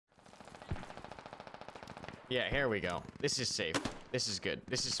Yeah, here we go. This is safe. This is good.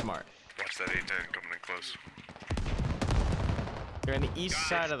 This is smart. Watch that A10 coming in close. They're on the east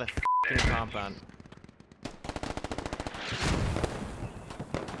side of the f***ing compound.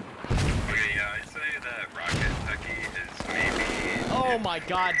 Okay, yeah, I'd say that Rocket Tucky is maybe... Oh my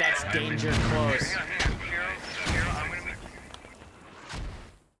god, that's danger close.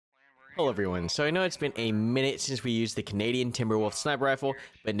 Hello everyone, so I know it's been a minute since we used the Canadian Timberwolf sniper rifle,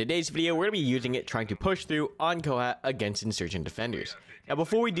 but in today's video we're going to be using it trying to push through on Kohat against insurgent defenders. Now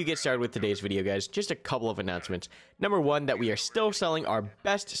before we do get started with today's video guys, just a couple of announcements. Number one, that we are still selling our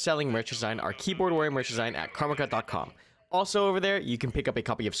best selling merch design, our keyboard warrior merch design at karmakut.com. Also over there, you can pick up a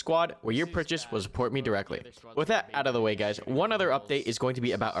copy of Squad, where your purchase will support me directly. With that out of the way guys, one other update is going to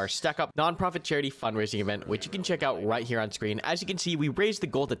be about our Stack Up non-profit charity fundraising event, which you can check out right here on screen. As you can see, we raised the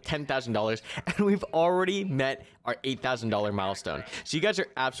goal to $10,000 and we've already met our $8,000 milestone. So you guys are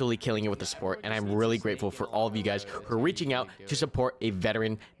absolutely killing it with the support, and I'm really grateful for all of you guys who are reaching out to support a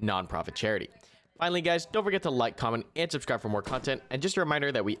veteran non-profit charity. Finally guys, don't forget to like, comment, and subscribe for more content, and just a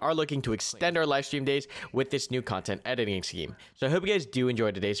reminder that we are looking to extend our live stream days with this new content editing scheme. So I hope you guys do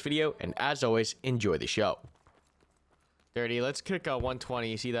enjoy today's video, and as always, enjoy the show. Dirty, let's kick out 120,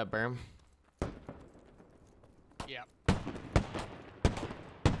 you see that berm? Yeah.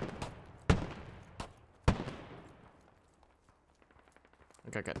 I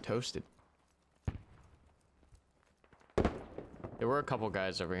think I got toasted. There were a couple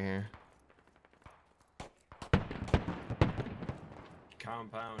guys over here.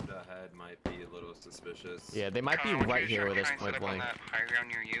 Compound ahead might be a little suspicious. Yeah, they might be right here with us point blank. High ground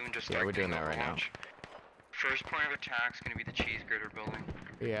near you and just Yeah, we're doing that right now. First point of attack is going to be the cheese grater building.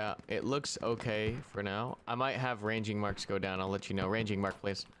 Yeah, it looks okay for now. I might have ranging marks go down. I'll let you know. Ranging mark,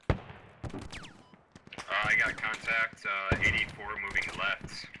 please. I got contact, 84 moving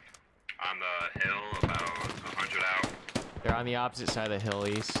left. On the hill, about 100 out. They're on the opposite side of the hill,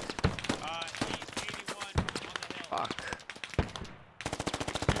 east. He's 81 on the hill. Fuck.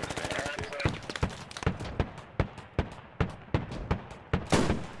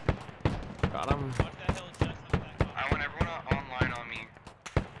 Got him. Watch that hill, Justin. I want everyone online on me.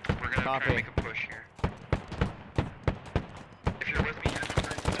 We're going to try to make a push here. If you're with me,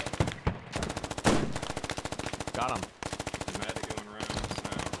 Got him. The medic going around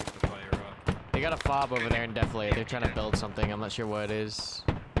now. Keep the fire up. They got a fob over there in Deflate. They're trying to build something. I'm not sure what it is.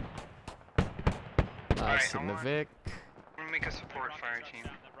 It's in the Vic. I'm going to make a support fire team. The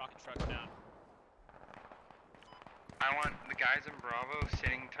rocket truck's down. I want the guys in Bravo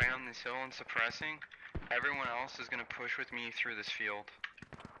sitting tight on this hill and suppressing. Everyone else is going to push with me through this field.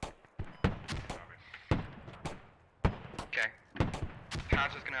 Okay.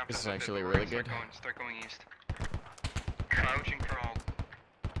 Patch is going to have to... This is actually really good. Start going east. Crouch and crawl.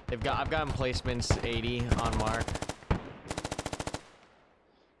 I've got emplacements 80 on mark.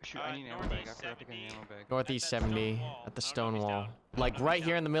 Shoot, I need an ammo bag. I forgot to get an ammo bag. Northeast 70 at the stone wall. Like right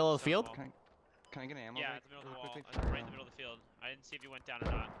here in the middle of the field? Can I get an ammo Yeah, bag? at the middle of the wall. Quickly? Right in the middle of the field. I didn't see if you went down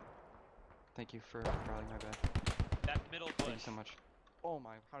or not. Thank you for probably my bad. That middle bush. Thank you so much. Oh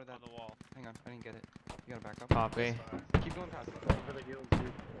my, how did that... On the wall. Hang on, I didn't get it. You gotta back up. Copy. Keep going past it.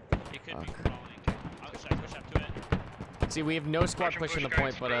 He could be crawling. Should I push up to it? See, we have no squad Push pushing the guys,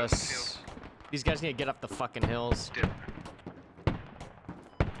 point, but stay in the us. These guys need to get up the fucking hills. Dude. Me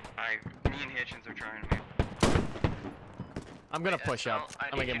and Hitchens are trying, man. I'm gonna push up.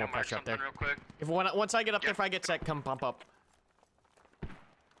 I'm gonna get more pressure up there. Real quick. Once I get up there, if I get set, come pump up. I'm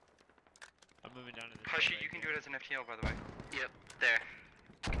moving down to the Push it, you can do it as an FTL, by the way. Yep, there.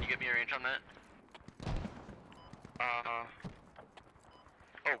 Can you get me a range on that? Oh,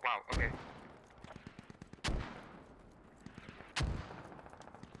 wow, okay.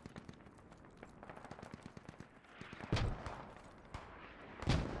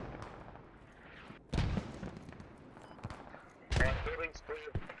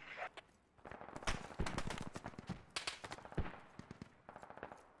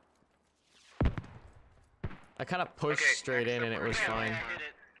 I kind of pushed straight in and it was fine.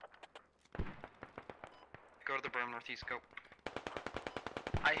 Go to the berm northeast, go.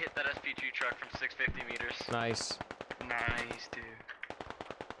 I hit that SPG truck from 650 meters. Nice. Nice, dude.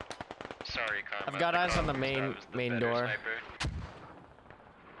 Sorry, Karma. I've got eyes on the main door. Sniper.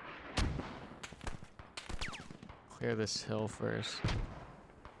 Clear this hill first.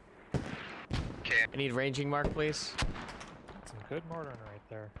 Okay. I need ranging mark, please. Some good mortar right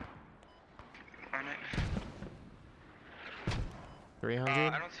there. On it. 300.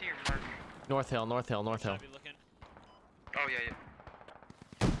 I don't see your mark. North hill, north hill, north hill. Should I be looking? Oh, yeah,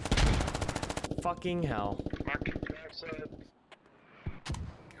 yeah. Fucking hell. Mark.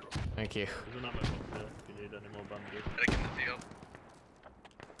 Thank you. need any more bandages. Medic in the field.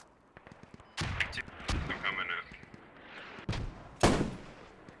 I'm coming in. Can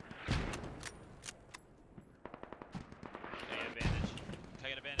I get a bandage? Can I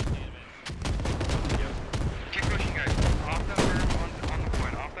get a bandage? Can I get a bandage? Keep pushing, guys. Off that berm on the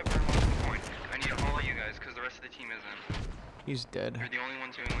point. Off that berm on the point. I need all of you guys because the rest of the team isn't. He's dead. You're the only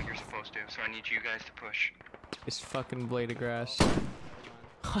ones doing what you're supposed to, so I need you guys to push. This fucking blade of grass.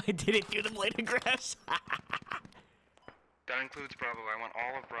 I didn't do the blade of grass. That includes Bravo. I want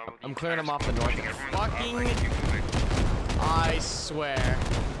all of Bravo. I'm clearing them off the north. Fucking. I swear.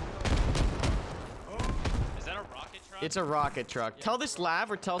 Is that a rocket truck? It's a rocket truck. Tell this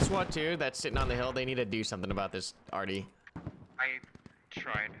Lav or tell SWAT 2 that's sitting on the hill they need to do something about this, Artie. I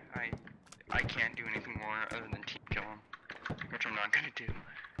tried. I can't do anything more other than team kill him, which I'm not gonna do.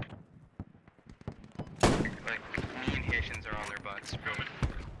 Like, me and Haitians are on their butts.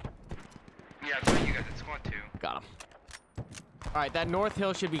 Yeah, I've got you guys at squad 2. Got him. Alright, that north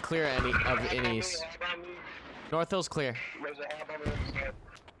hill should be clear of any's. North hill's clear.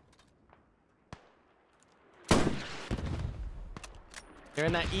 They're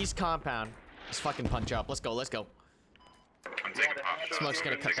in that east compound. Let's fucking punch up. Let's go, let's go. I'm taking pop shots. Smoke's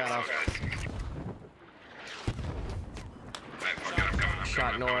gonna cut that off. Alright, fuck it, I'm coming.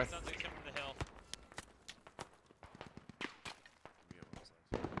 Shot north. Sounds like coming from the hill.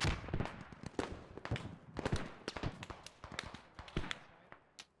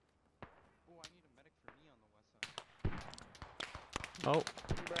 Oh.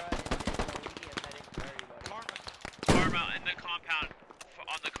 Karma in the compound.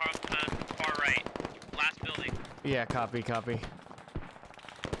 On the compound far right. Last building. Yeah, copy, copy.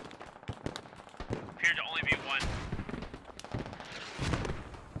 Appeared to only be one.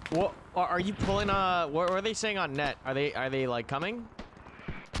 What are you pulling? What were they saying on net? Are they like coming?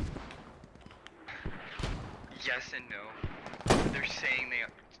 Yes and no. They're saying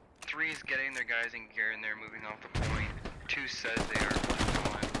 3 is getting their guys in gear and they're moving off the point. 2 says they are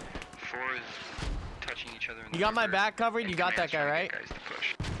on. 4 is touching each other in the You got my river, back covered? and You got that Command's guy, trying to right? get guys to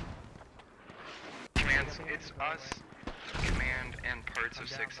push. Command, it's us, Command, and parts of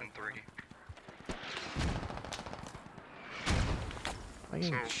 6 and 3. I'm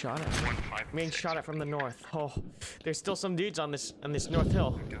getting So, shot at. 1, 5, I'm getting 6. shot at from the north. Oh, there's still some dudes on this north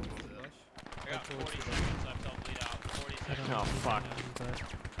hill. I got 40 seconds left. I'll bleed out. 40 seconds. Oh fuck.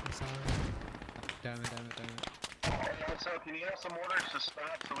 Damn it. So can you have some orders to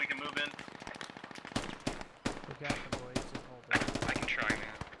stop so we can move in? We got the boys. Just hold I can try,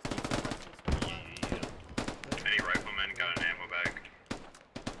 man. Any riflemen got an ammo bag?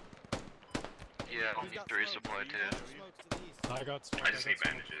 Yeah, I'll need 3 supply too. I got I just need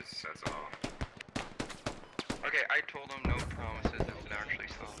bandages, that's all. Okay, I told them no promises if it actually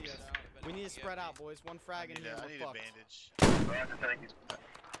stops. We need to spread out, boys. One frag in here. I need a We're bandage.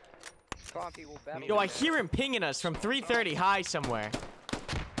 Yo, I hear him pinging us from 330 high somewhere.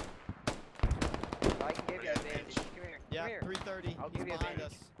 I can give you a bandage. Come here. Yeah, 330. I'll give you a behind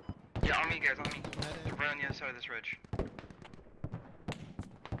bandage. us. Yeah, on me, guys, on me. They're right on the other side of this ridge.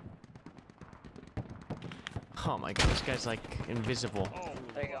 Oh my god, this guy's like invisible.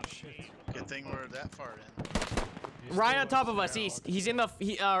 There you go. Good thing we're that far in. Right on top of us, east. He's in the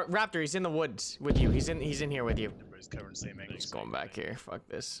Raptor. He's in the woods with you. He's in here with you. Everybody's covering the same angle. Just going back here. Fuck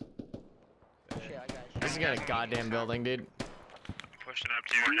this. Shit, I got you. This is got a goddamn building, dude. Pushing up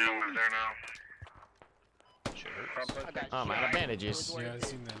to you now, we're there now. I got Oh, I'm out of bandages. Yeah, I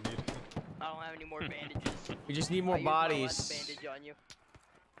seen that, dude. I don't have any more bandages. We just need more I used my last bodies. bandage on you.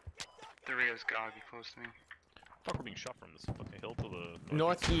 The Rio's gotta be close to me. Fuck, we're being shot from this fucking hill to the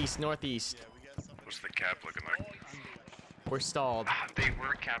Northeast, northeast. Yeah, we got something. What's the cap looking like? We're stalled. They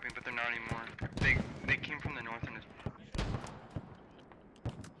were capping, but they're not anymore. They came from the north and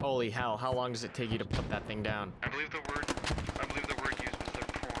Holy hell, how long does it take you to put that thing down? I believe the word used was they're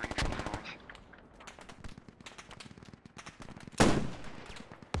pouring from the north.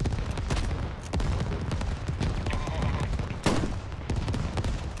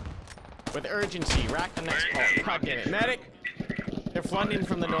 With urgency, rack the next call. God damn it. Medic! They're flooding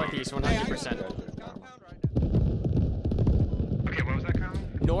from the northeast, 100%. Okay, what was that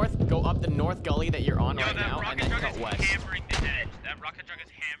comment? North, go up the north gully that you're on Yo, right that now, and rocket then truck cut is west. hammering this edge. That rocket truck is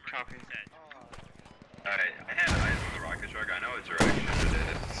hammering Copy. this edge. Alright, I had eyes on the rocket truck. I know what direction it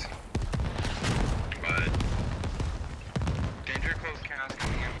is. But Danger close cast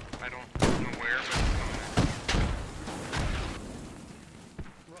coming in. I don't know where, but it's coming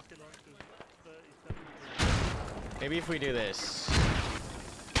Maybe if we do this.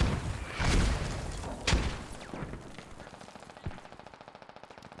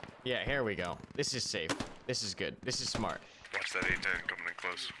 Yeah, here we go. This is safe. This is good. This is smart. Watch that A10 coming in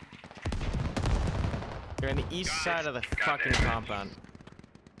close. You're on the east side of the fucking compound.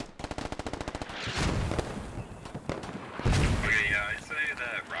 Okay, yeah, I'd say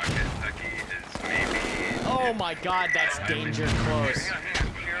that Rocket Tucky is maybe... Oh my god, that's danger close.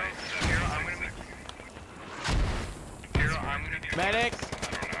 Medic!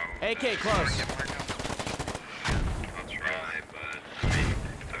 AK close. I'll try, but I mean,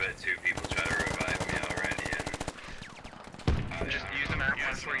 I've had 2 people try to revive me already, and Just use the map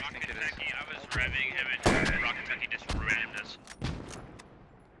once where you think it is. I was revving him and Rocket Tucky just rammed us. I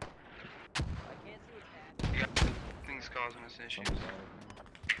can't see what's happening. Things causing us issues.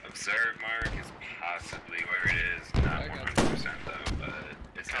 observe mark is possibly where it is. Not 100% though, but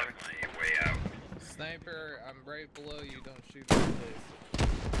it's definitely way out. Sniper, I'm right below you. Don't shoot me, please.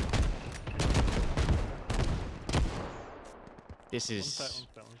 This is...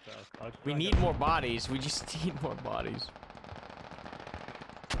 One sec. We need more bodies. We just need more bodies.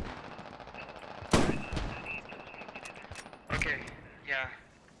 Okay, yeah.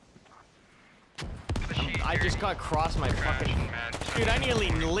 I just got across my fucking... Dude, I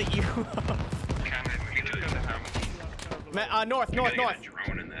nearly lit you up. North.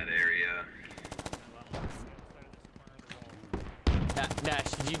 Drone in that area. Nash,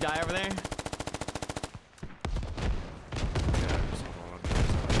 did you die over there?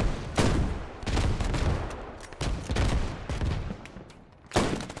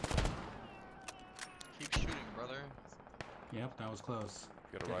 Keep shooting, brother. Yep, that was close.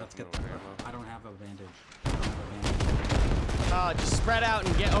 Get a Okay, rifle let's get over here, I don't have a bandage. Just spread out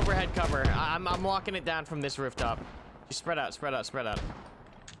and get overhead cover. I'm walking it down from this rooftop. Just spread out. Get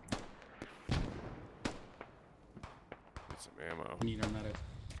some ammo. We need our medic.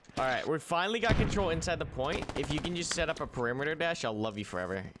 All right, we finally got control inside the point. If you can just set up a perimeter dash, I'll love you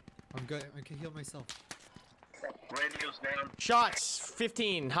forever. I'm good. I can heal myself. Radio's down. Shots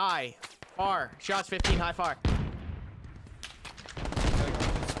 15 high, far. Shots 15 high, far.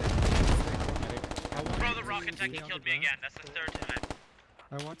 Bro, the rocket techie killed me again. That's the third time.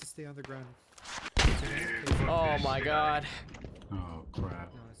 I want to stay on the ground. Oh my god. Oh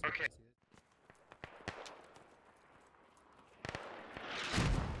crap. Okay.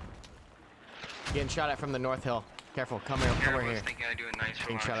 Getting shot at from the north hill. Careful, come here, come over I was here. thinking I'd do a nice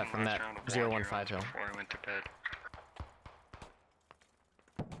Being shot at from that round of 015 rounds hill. before I went to bed.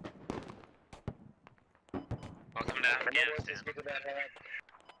 Welcome to Afghanistan.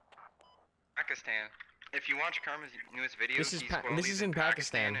 Pakistan. If you watch Karma's newest videos, This is he's Pa- well, this he's is in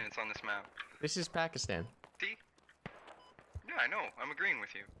Pakistan. and it's on this map. This is Pakistan. See? Yeah, I know. I'm agreeing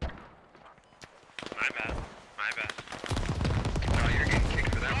with you. My bad. My bad. No, you're getting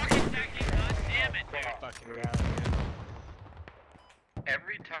kicked for that. Rocket techie, god damn it, dude.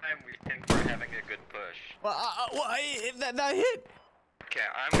 Every time we think we're having a good push. Well, that hit. Okay,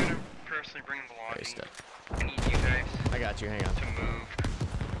 I'm gonna personally bring the logging. step. I need you guys I got you, hang on. to move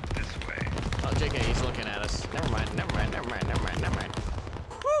this way. Oh, JK, he's looking at us. Never mind.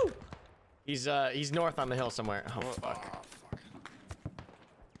 Woo! He's north on the hill somewhere. Oh, fuck.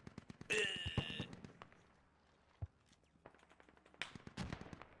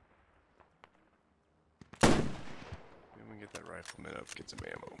 Let me get that rifleman up, get some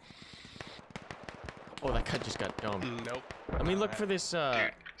ammo. Oh, that cut just got domed. Nope. Let me look for this,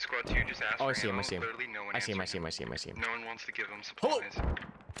 Dude, squad 2 just asked Oh, I for see him, I ammo. see him. Literally no one I see him. answered him. No one wants to give him Hello? supplies.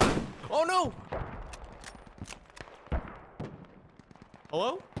 Oh, no!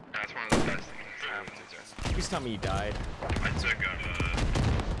 Hello? That's one of the best things that's happened. Please tell me you died. I took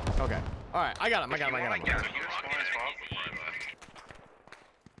a... Okay. Alright, I got him. Yeah, you just spawn as well.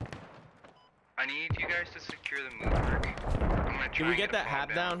 I need you guys to secure the move work. I'm gonna try Did we and get a that bomb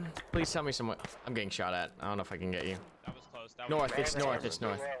hab down? Please tell me somewhere. I'm getting shot at. I don't know if I can get you. That was close. That was North, it's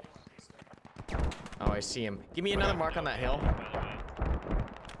north. Oh, I see him. Give me another mark on that hill.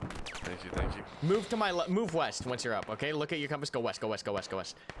 Thank you. Move to my left. Move west once you're up, okay? Look at your compass. Go west.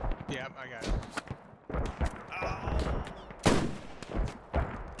 Yeah, I got it.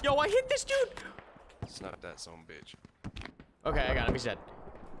 Yo, I hit this dude! Snap that son bitch. Okay, I got him. He's dead.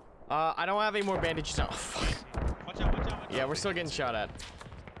 I don't have any more bandages on. Oh, fuck. Watch out. Yeah, we're still getting shot at.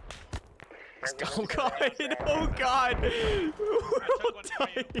 Oh, God. Oh, God. We're all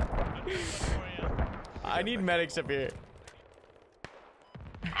dying. I need medics up here.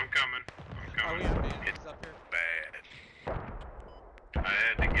 I'm coming. Oh, we have bandages up here. Bad. I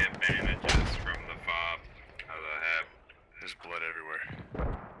had to get bandages from the fob. How the heck? There's blood everywhere.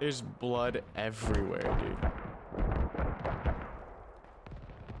 There's blood everywhere, dude.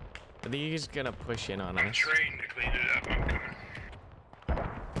 I think he's gonna push in on I'm us. trained to clean it up. I'm coming.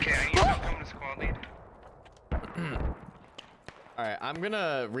 Okay, I need to come to squad lead. Alright, I'm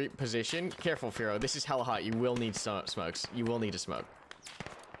gonna reposition. Careful, Firo. This is hella hot. You will need smokes. You will need to smoke.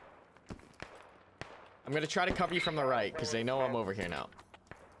 I'm gonna try to cover you from the right, because they know I'm over here now.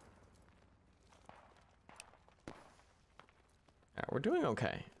 Alright, we're doing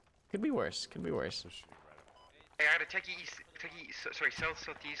okay. Could be worse. Could be worse. Hey, I got a techie east, sorry,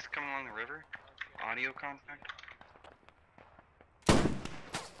 southeast coming along the river. Audio contact.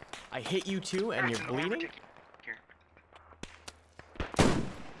 I hit you too, and you're bleeding? Here.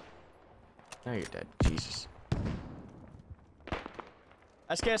 Now you're dead. Jesus.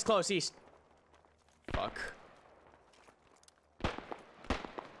 Let's get us close, east. Fuck.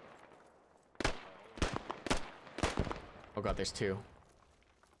 Oh god, there's two.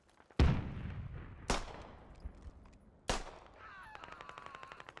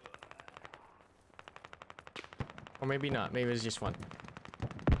 Or maybe not. Maybe it's just one.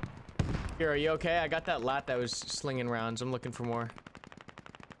 Here, are you okay? I got that lat that was slinging rounds. I'm looking for more.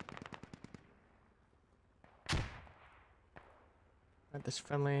 Got this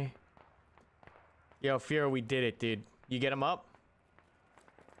friendly. Yo, Firo, we did it, dude. You get him up?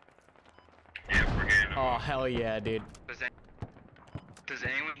 Yeah, we're getting him. Oh, hell yeah, dude. Does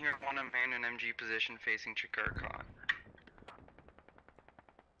anyone here want to man an MG position facing Chikarkot?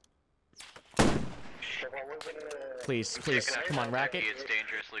 Please, please. Come on, racket. It's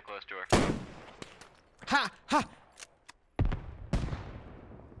dangerously close to her. Ha! Ha!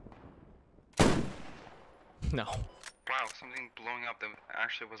 No. Wow, something blowing up that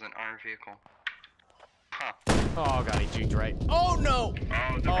actually wasn't our vehicle. Huh. Oh god, he juked right. Oh no!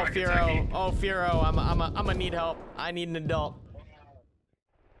 Oh, Firo. Oh, Firo. I'ma need help. I need an adult.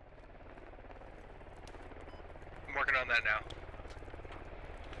 I'm working on that now.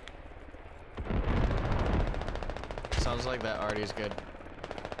 Sounds like that already is good.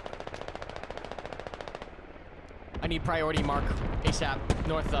 I need priority mark ASAP.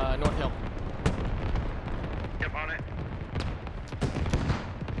 North hill. Yep, on it.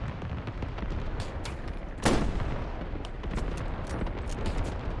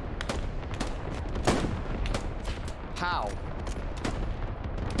 How?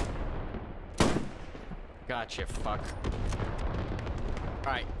 Gotcha, fuck.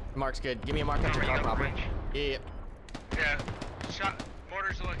 Alright, mark's good. Give me a mark on your car proper. Yeah. Yeah. Shot.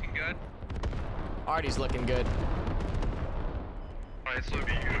 Mortars are looking good. Artie's looking good. Alright, it's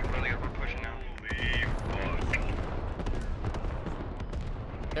looking good. Really good. We're pushing now. Holy fuck.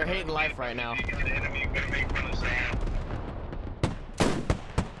 They're hating life right now. You got an enemy gonna make fun of Sam.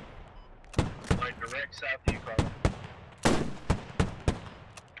 Like direct south of you, probably.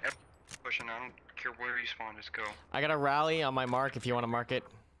 Yep. Pushing. I don't care where you spawn. Just go. I got a rally on my mark if you want to mark it.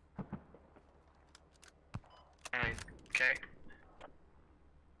 Alright. Okay.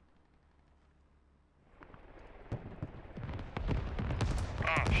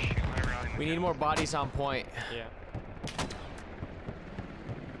 Oh shoot! My rally. We need more bodies on point. Yeah.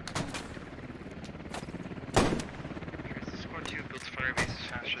 Squad 2 builds fire bases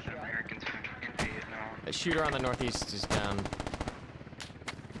faster than Americans in Vietnam. A shooter on the northeast is down.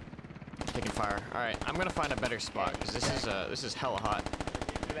 Taking fire. Alright, I'm gonna find a better spot, because this is hella hot.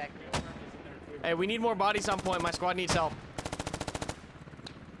 Hey, we need more bodies on point. My squad needs help.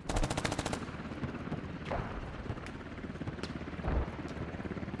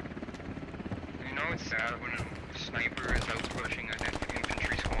 You know it's sad when a sniper is out pushing an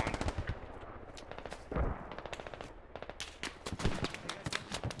infantry squad.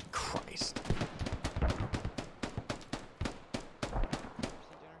 Christ.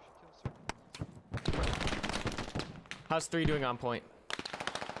 How's 3 doing on point?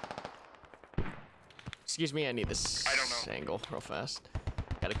 Excuse me, I need this I don't know. angle real fast.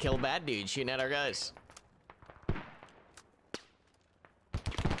 Gotta kill bad dude shooting at our guys.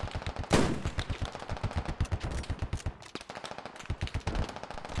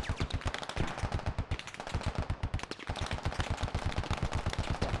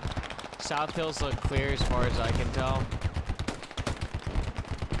 South hills look clear as far as I can tell.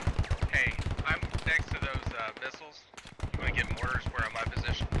 Hey, I'm next to those missiles. You want to get mortars where I'm my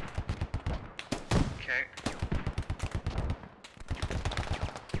position? Okay.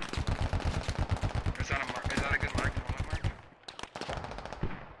 Is that a mark? Is that a good mark? One mark?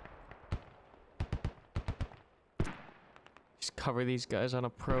 Just cover these guys on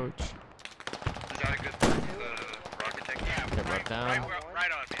approach. Is that a good mark? The rocket tech? Yeah, Get brought down.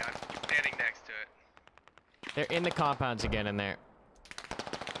 right on me. I'm standing next to it. They're in the compounds again in there.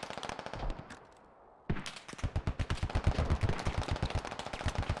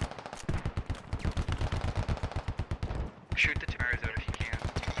 Shoot the tires out if you can.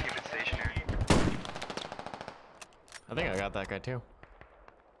 I think I got that guy too.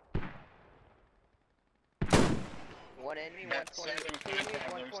 One enemy, That's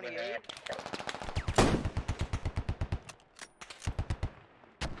 128.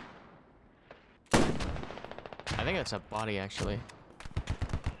 I think that's a body actually.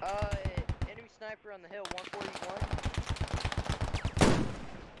 Enemy sniper on the hill, 141.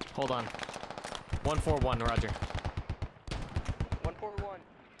 Hold on. 141, Roger. 141.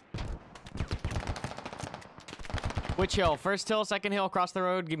 Which hill? First hill, second hill, across the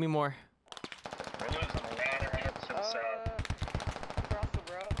road. Give me more. We're losing a lot of heads to the south. Across the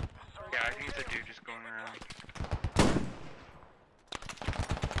road. Yeah, I think it's a dude just going around.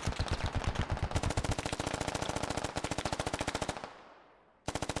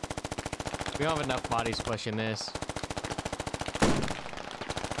 We don't have enough bodies pushing this.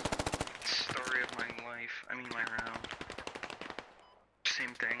 Story of my life. I mean, my round.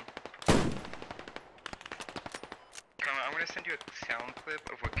 Same thing. I'm gonna send you a sound clip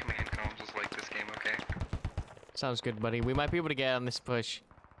of what command comms was like this game, okay? Sounds good, buddy. We might be able to get on this push.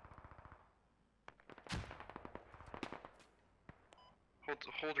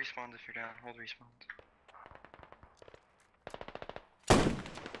 Hold respawns if you're down. Hold respawns.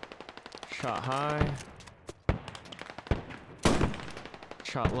 Shot high.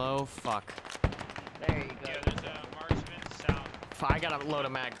 Shot low. Fuck. There you go. Yeah, there's a marksman south. I gotta load a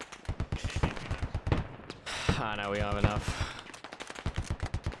mag. Ah, no, we don't have enough.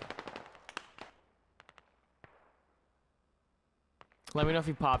 Let me know if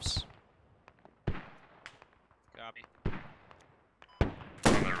he pops. Copy. On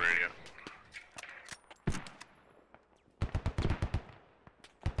the radio.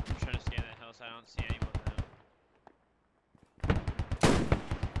 I'm trying to scan that hill so I don't see anyone now.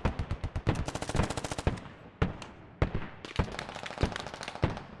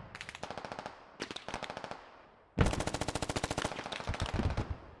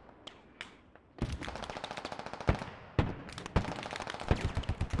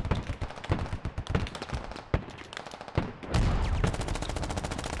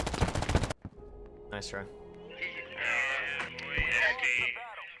 Nice try. Yeah, boy, XP.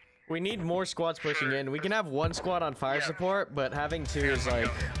 We need more squads pushing in. We can have one squad on fire support, but having two is like,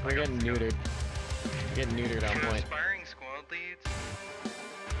 we're getting neutered. We're getting neutered on point. Aspiring squad leads.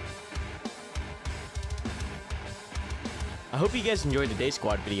 I hope you guys enjoyed today's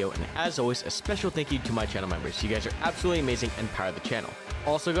squad video, and as always, a special thank you to my channel members. You guys are absolutely amazing and power the channel.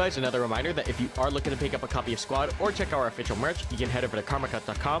 Also guys, another reminder that if you are looking to pick up a copy of Squad or check out our official merch, you can head over to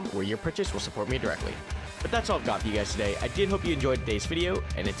karmakut.com where your purchase will support me directly. But that's all I've got for you guys today. I did hope you enjoyed today's video,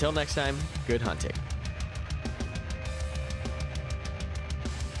 and until next time, good hunting.